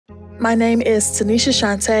My name is Tanisha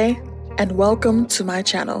Shante, and welcome to my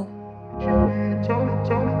channel.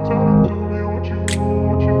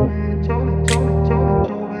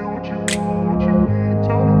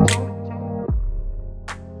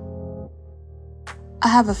 I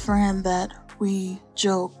have a friend that we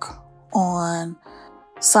joke on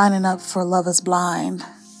signing up for Love is Blind,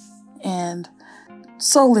 and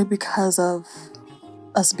solely because of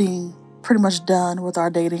us being pretty much done with our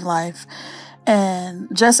dating life.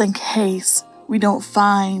 And just in case we don't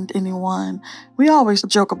find anyone, we always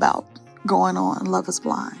joke about going on Love is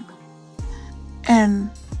Blind.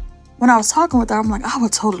 And when I was talking with her, I'm like, I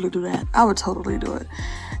would totally do that. I would totally do it.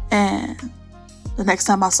 And the next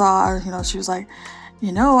time I saw her, she was like,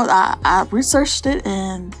 I researched it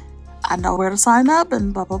and I know where to sign up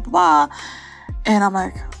and blah, blah, blah. And I'm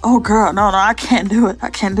like, oh girl, no, I can't do it.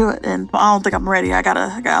 I can't do it. And I don't think I'm ready. I got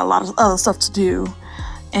a lot of other stuff to do.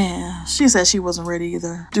 And she said she wasn't ready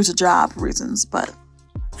either due to job reasons. But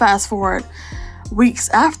fast forward weeks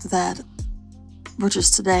after that, which is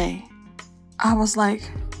today, I was like,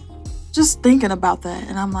 just thinking about that.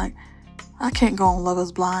 And I'm like, I can't go on Love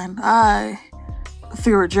is Blind. I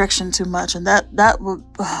fear rejection too much. And that would,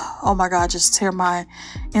 oh my God, just tear my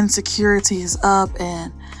insecurities up.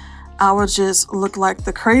 And I would just look like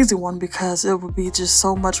the crazy one because it would be just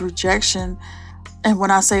so much rejection. And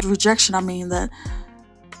when I say rejection, I mean that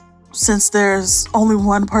since there's only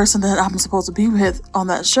one person that I'm supposed to be with on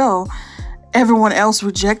that show, everyone else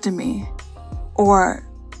rejected me or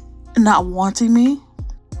not wanting me.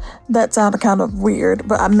 That sounded kind of weird,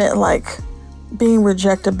 but I meant like being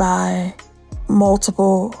rejected by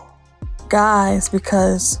multiple guys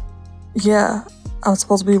because, yeah, I was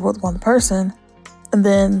supposed to be with one person. And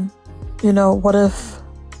then, what if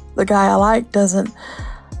the guy I like doesn't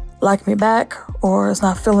like me back or is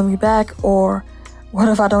not feeling me back? Or what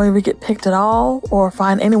if I don't even get picked at all or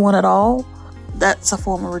find anyone at all? That's a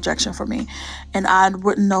form of rejection for me. And I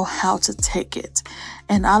wouldn't know how to take it.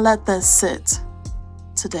 And I let that sit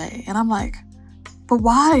today. And I'm like, but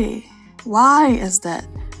why? Why is that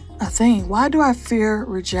a thing? Why do I fear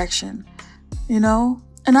rejection?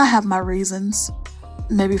 And I have my reasons,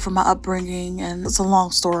 maybe from my upbringing, and it's a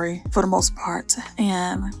long story for the most part.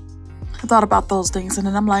 And I thought about those things, and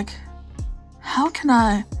then I'm like, how can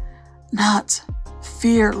I not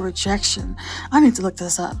fear rejection? I need to look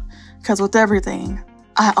this up, because with everything,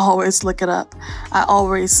 I always look it up. I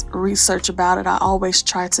always research about it. I always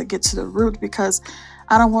try to get to the root because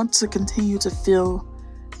I don't want to continue to feel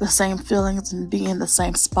the same feelings and be in the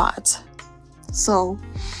same spot. So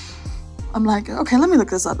I'm like, okay, let me look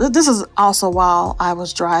this up. This is also while I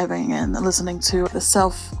was driving and listening to the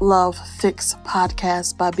Self-Love Fix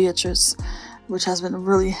podcast by Beatrice, which has been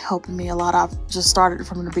really helping me a lot. I've just started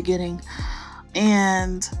from the beginning.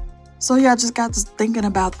 And so, yeah, I just got to thinking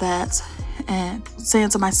about that and saying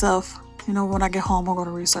to myself, when I get home, I'm going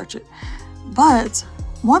to research it. But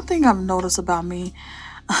one thing I've noticed about me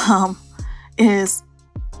is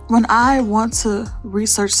when I want to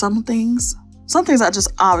research some things I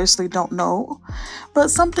just obviously don't know, but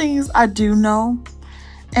some things I do know.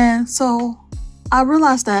 And so I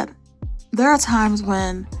realized that there are times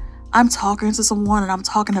when I'm talking to someone and I'm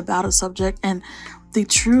talking about a subject and the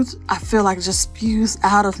truth, I feel like, just spews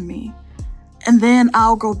out of me. And then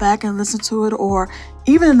I'll go back and listen to it, or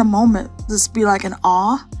even in the moment, just be like in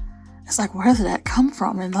awe. It's like, where did that come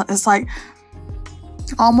from? And it's like,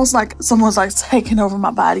 almost like someone's like taking over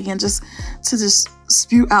my body and just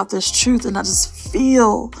spew out this truth. And I just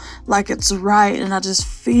feel like it's right. And I just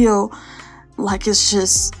feel like it's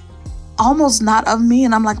just almost not of me.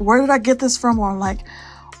 And I'm like, where did I get this from? Or I'm like,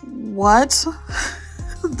 what?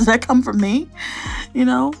 Did that come from me?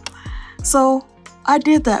 So I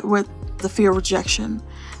did that with the fear of rejection.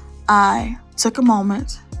 I took a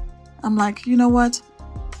moment. I'm like, you know what?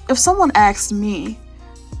 If someone asked me,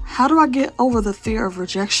 how do I get over the fear of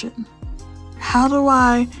rejection? How do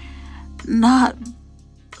I not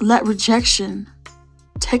let rejection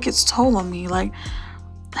take its toll on me? Like,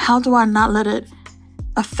 how do I not let it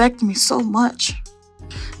affect me so much?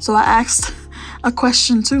 So I asked a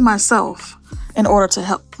question to myself in order to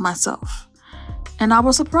help myself. And I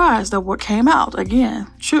was surprised at what came out. Again,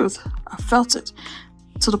 truth. I felt it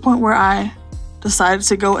to the point where I decided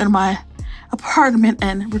to go in my apartment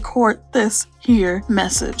and record this here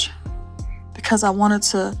message because I wanted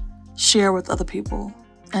to share with other people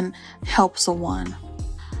and help someone.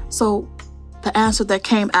 So the answer that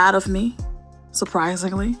came out of me,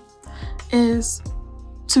 surprisingly, is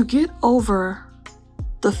to get over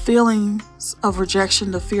the feelings of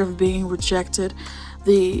rejection, the fear of being rejected,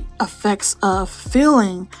 the effects of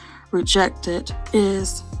feeling rejected,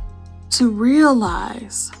 is to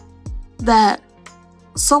realize that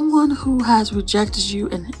someone who has rejected you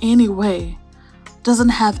in any way doesn't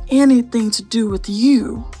have anything to do with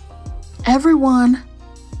you. Everyone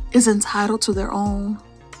is entitled to their own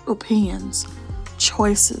opinions,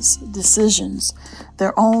 choices, decisions,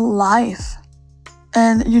 their own life.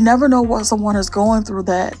 And you never know what someone is going through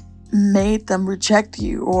that made them reject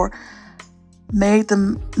you or made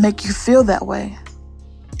them make you feel that way.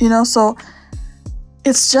 So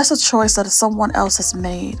it's just a choice that someone else has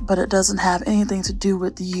made, but it doesn't have anything to do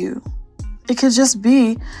with you. It could just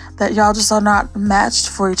be that y'all just are not matched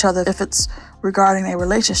for each other if it's regarding a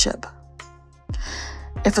relationship.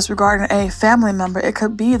 If it's regarding a family member, it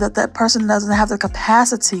could be that that person doesn't have the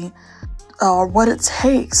capacity or what it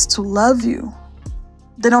takes to love you.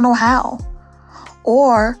 They don't know how.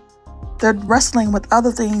 Or they're wrestling with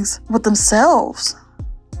other things with themselves.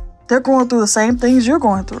 They're going through the same things you're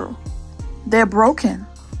going through. They're broken.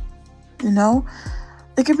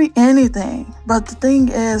 It could be anything. But the thing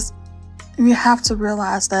is, you have to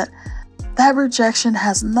realize that rejection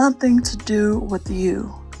has nothing to do with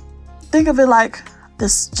you. Think of it like,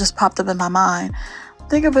 this just popped up in my mind.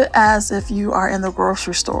 Think of it as if you are in the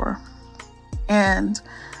grocery store and,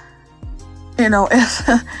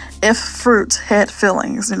 if fruit had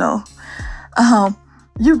fillings,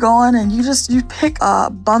 you go in and you pick a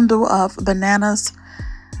bundle of bananas,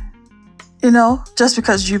 just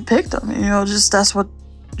because you picked them, just that's what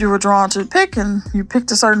you were drawn to pick, and you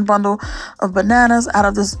picked a certain bundle of bananas out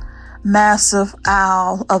of this massive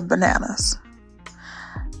aisle of bananas.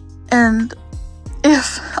 And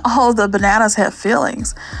if all the bananas had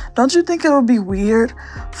fillings, don't you think it would be weird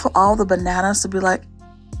for all the bananas to be like,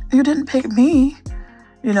 you didn't pick me,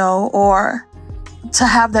 or to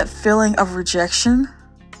have that feeling of rejection,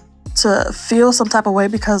 to feel some type of way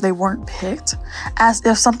because they weren't picked, as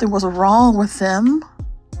if something was wrong with them,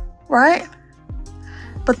 right?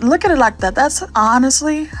 But look at it like that. That's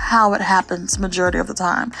honestly how it happens majority of the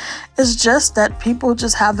time. It's just that people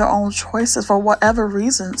just have their own choices for whatever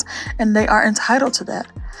reasons, and they are entitled to that.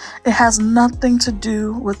 It has nothing to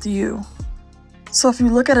do with you. So if you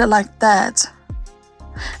look at it like that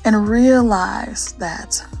and realize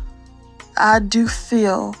that, I do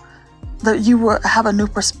feel that you will have a new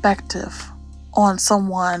perspective on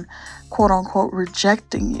someone, quote unquote,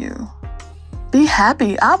 rejecting you. Be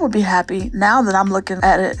happy. I would be happy now that I'm looking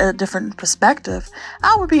at it at a different perspective.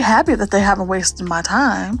 I would be happy that they haven't wasted my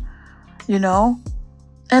time,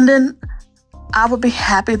 And then I would be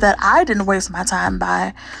happy that I didn't waste my time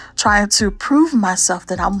by trying to prove myself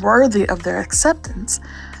that I'm worthy of their acceptance.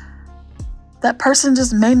 That person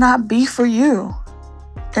just may not be for you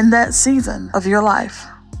in that season of your life.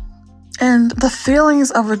 And the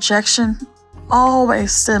feelings of rejection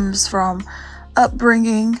always stems from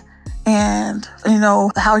upbringing and,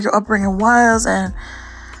 how your upbringing was. And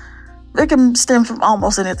it can stem from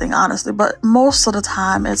almost anything, honestly. But most of the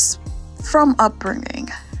time, it's from upbringing.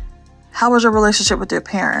 How was your relationship with your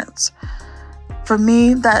parents? For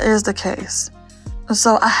me, that is the case. And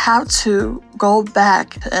so I have to go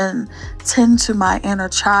back and tend to my inner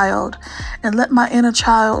child and let my inner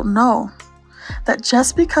child know that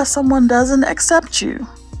just because someone doesn't accept you,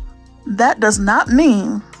 that does not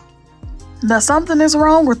mean that something is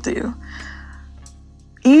wrong with you.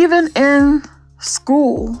 Even in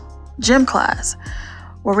school, gym class,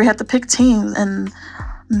 where we had to pick teams and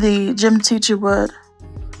the gym teacher would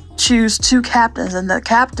choose 2 captains and the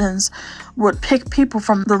captains would pick people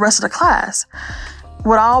from the rest of the class.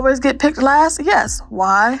 Would I always get picked last? Yes.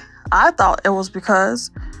 Why? I thought it was because,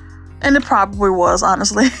 and it probably was,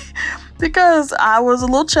 honestly, because I was a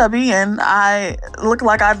little chubby and I looked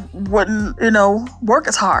like I wouldn't, work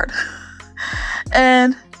as hard.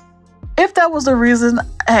 And if that was the reason,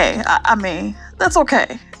 hey, I mean, that's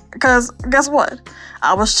okay. Because guess what?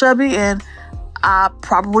 I was chubby and I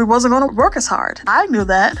probably wasn't going to work as hard. I knew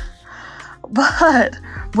that. But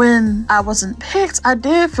when I wasn't picked, I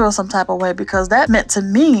did feel some type of way because that meant to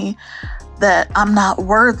me that I'm not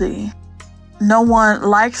worthy. No one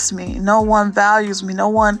likes me. No one values me. No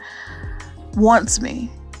one wants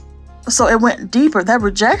me. So it went deeper. That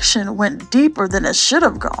rejection went deeper than it should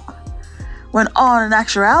have gone. When all in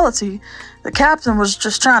actuality, the captain was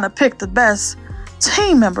just trying to pick the best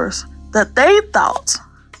team members that they thought.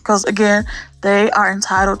 Because again, they are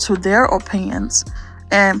entitled to their opinions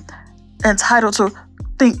and entitled to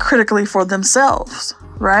think critically for themselves,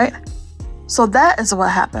 right? So that is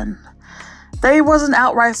what happened. They wasn't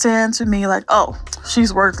outright saying to me like, oh,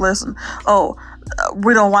 she's worthless and oh,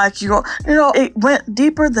 we don't like you. It went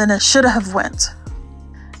deeper than it should have went.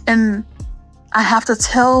 And I have to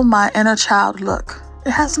tell my inner child, look,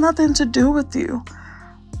 it has nothing to do with you.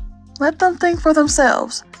 Let them think for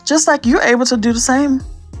themselves. just like you're able to do the same,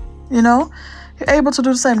 you know? You're able to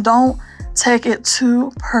do the same. Don't take it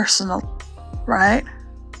too personal, right?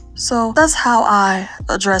 So that's how I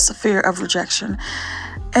address the fear of rejection.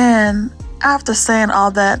 And after saying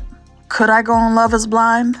all that, could I go on Love is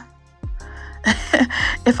Blind?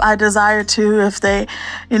 If I desire to, if they,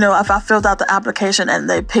 if I filled out the application and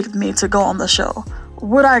they picked me to go on the show,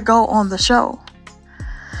 would I go on the show?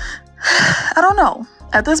 I don't know.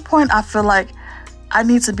 At this point, I feel like I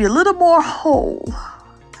need to be a little more whole,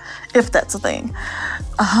 if that's a thing.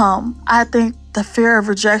 I think the fear of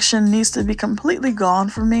rejection needs to be completely gone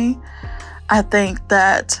from me. I think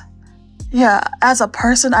that, as a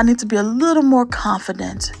person, I need to be a little more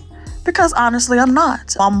confident, because honestly, I'm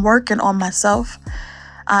not. I'm working on myself.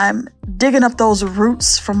 I'm digging up those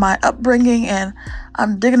roots from my upbringing, and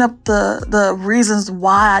I'm digging up the reasons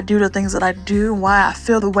why I do the things that I do, why I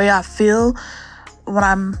feel the way I feel when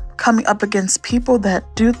I'm coming up against people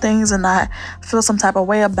that do things and I feel some type of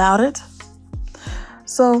way about it.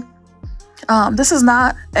 So this is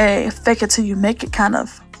not a fake it till you make it kind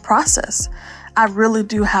of process. I really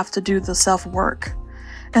do have to do the self-work.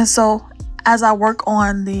 And so as I work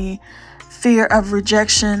on the fear of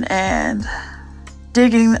rejection and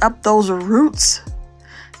digging up those roots,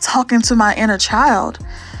 talking to my inner child,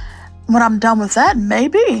 when I'm done with that,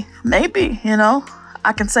 maybe,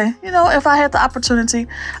 I can say, if I had the opportunity,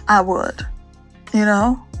 I would,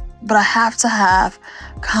 but I have to have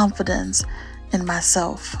confidence in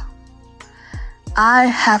myself. I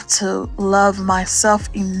have to love myself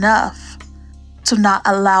enough to not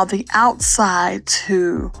allow the outside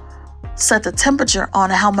to set the temperature on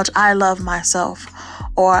how much I love myself,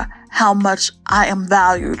 or how much I am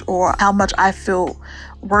valued, or how much I feel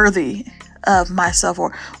worthy of myself,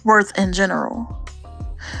 or worth in general.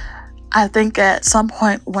 I think at some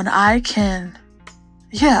point when I can,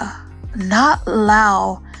 not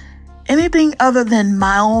allow anything other than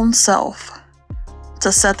my own self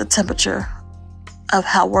to set the temperature of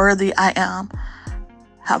how worthy I am,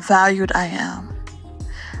 how valued I am,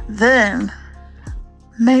 then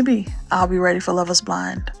maybe I'll be ready for Love is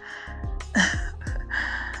Blind.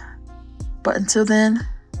 But until then,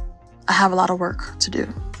 I have a lot of work to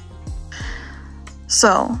do.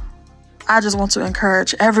 So I just want to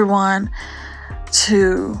encourage everyone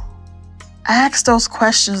to ask those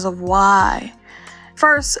questions of why.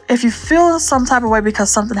 First, if you feel some type of way because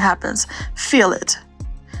something happens, feel it.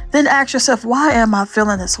 Then ask yourself, why am I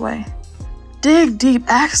feeling this way? Dig deep,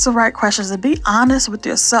 ask the right questions, and be honest with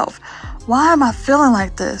yourself. Why am I feeling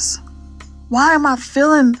like this? Why am I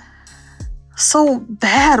feeling so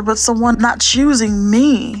bad with someone not choosing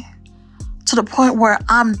me to the point where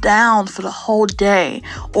I'm down for the whole day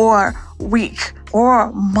or week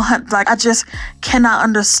or month? Like, I just cannot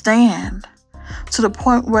understand, to the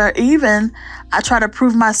point where even I try to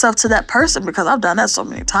prove myself to that person, because I've done that so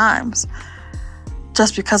many times,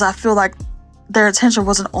 just because I feel like their attention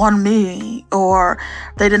wasn't on me or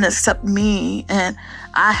they didn't accept me, and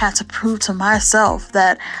I had to prove to myself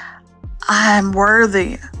that I'm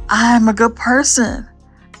worthy, I'm a good person.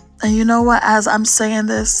 And you know what, as I'm saying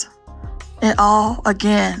this, it all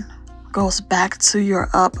again goes back to your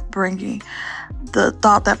upbringing. The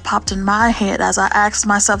thought that popped in my head as I asked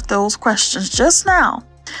myself those questions just now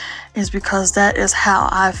is because that is how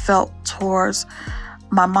I felt towards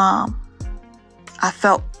my mom. I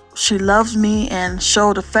felt she loved me and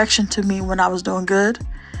showed affection to me when I was doing good.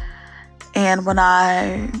 And when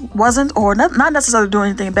I wasn't, or not necessarily doing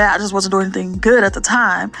anything bad, I just wasn't doing anything good at the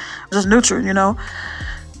time, just neutral,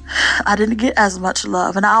 I didn't get as much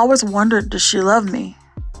love. And I always wondered, does she love me?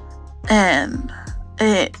 And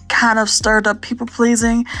it kind of stirred up people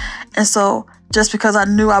pleasing. And so just because I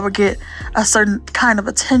knew I would get a certain kind of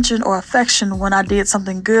attention or affection when I did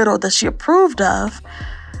something good or that she approved of,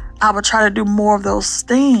 I would try to do more of those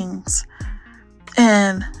things.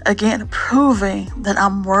 And again, proving that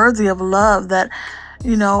I'm worthy of love, that,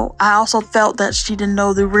 I also felt that she didn't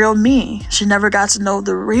know the real me. She never got to know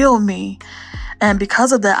the real me. And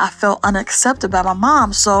because of that, I felt unaccepted by my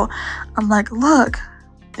mom. So I'm like, look,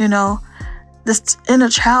 this inner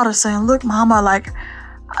child is saying, look, mama, like,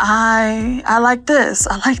 I like this,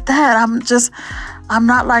 I like that. I'm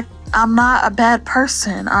not a bad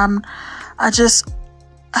person.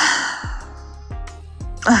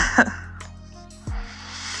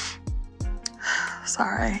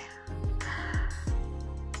 Sorry.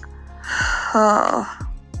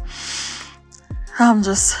 I'm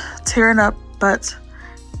just tearing up, but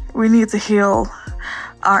we need to heal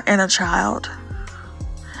our inner child.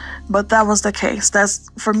 But that was the case.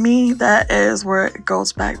 For me, that is where it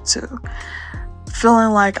goes back to.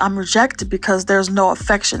 Feeling like I'm rejected because there's no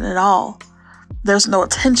affection at all. there's no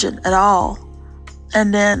attention at all.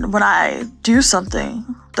 And then when I do something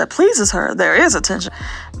that pleases her, there is attention.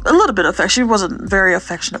 A little bit of affection. She wasn't very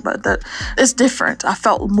affectionate, but that it's different. I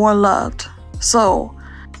felt more loved. So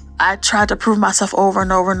I tried to prove myself over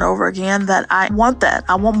and over and over again that I want that.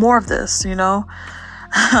 I want more of this, you know?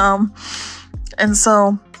 And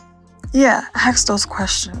so, yeah, ask those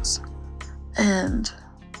questions and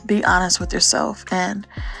be honest with yourself. And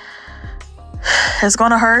it's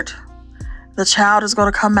going to hurt. The child is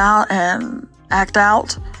going to come out and act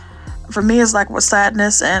out. For me, it's like with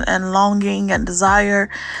sadness and longing and desire.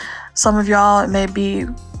 Some of y'all, it may be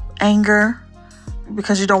anger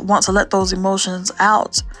because you don't want to let those emotions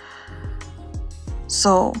out.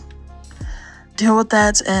 So deal with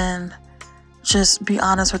that and just be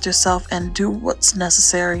honest with yourself and do what's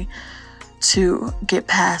necessary to get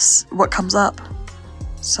past what comes up.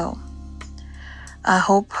 So I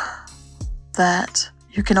hope that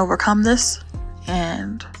you can overcome this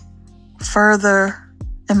and further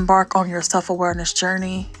embark on your self-awareness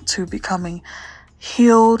journey to becoming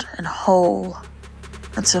healed and whole.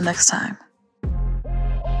 Until next time.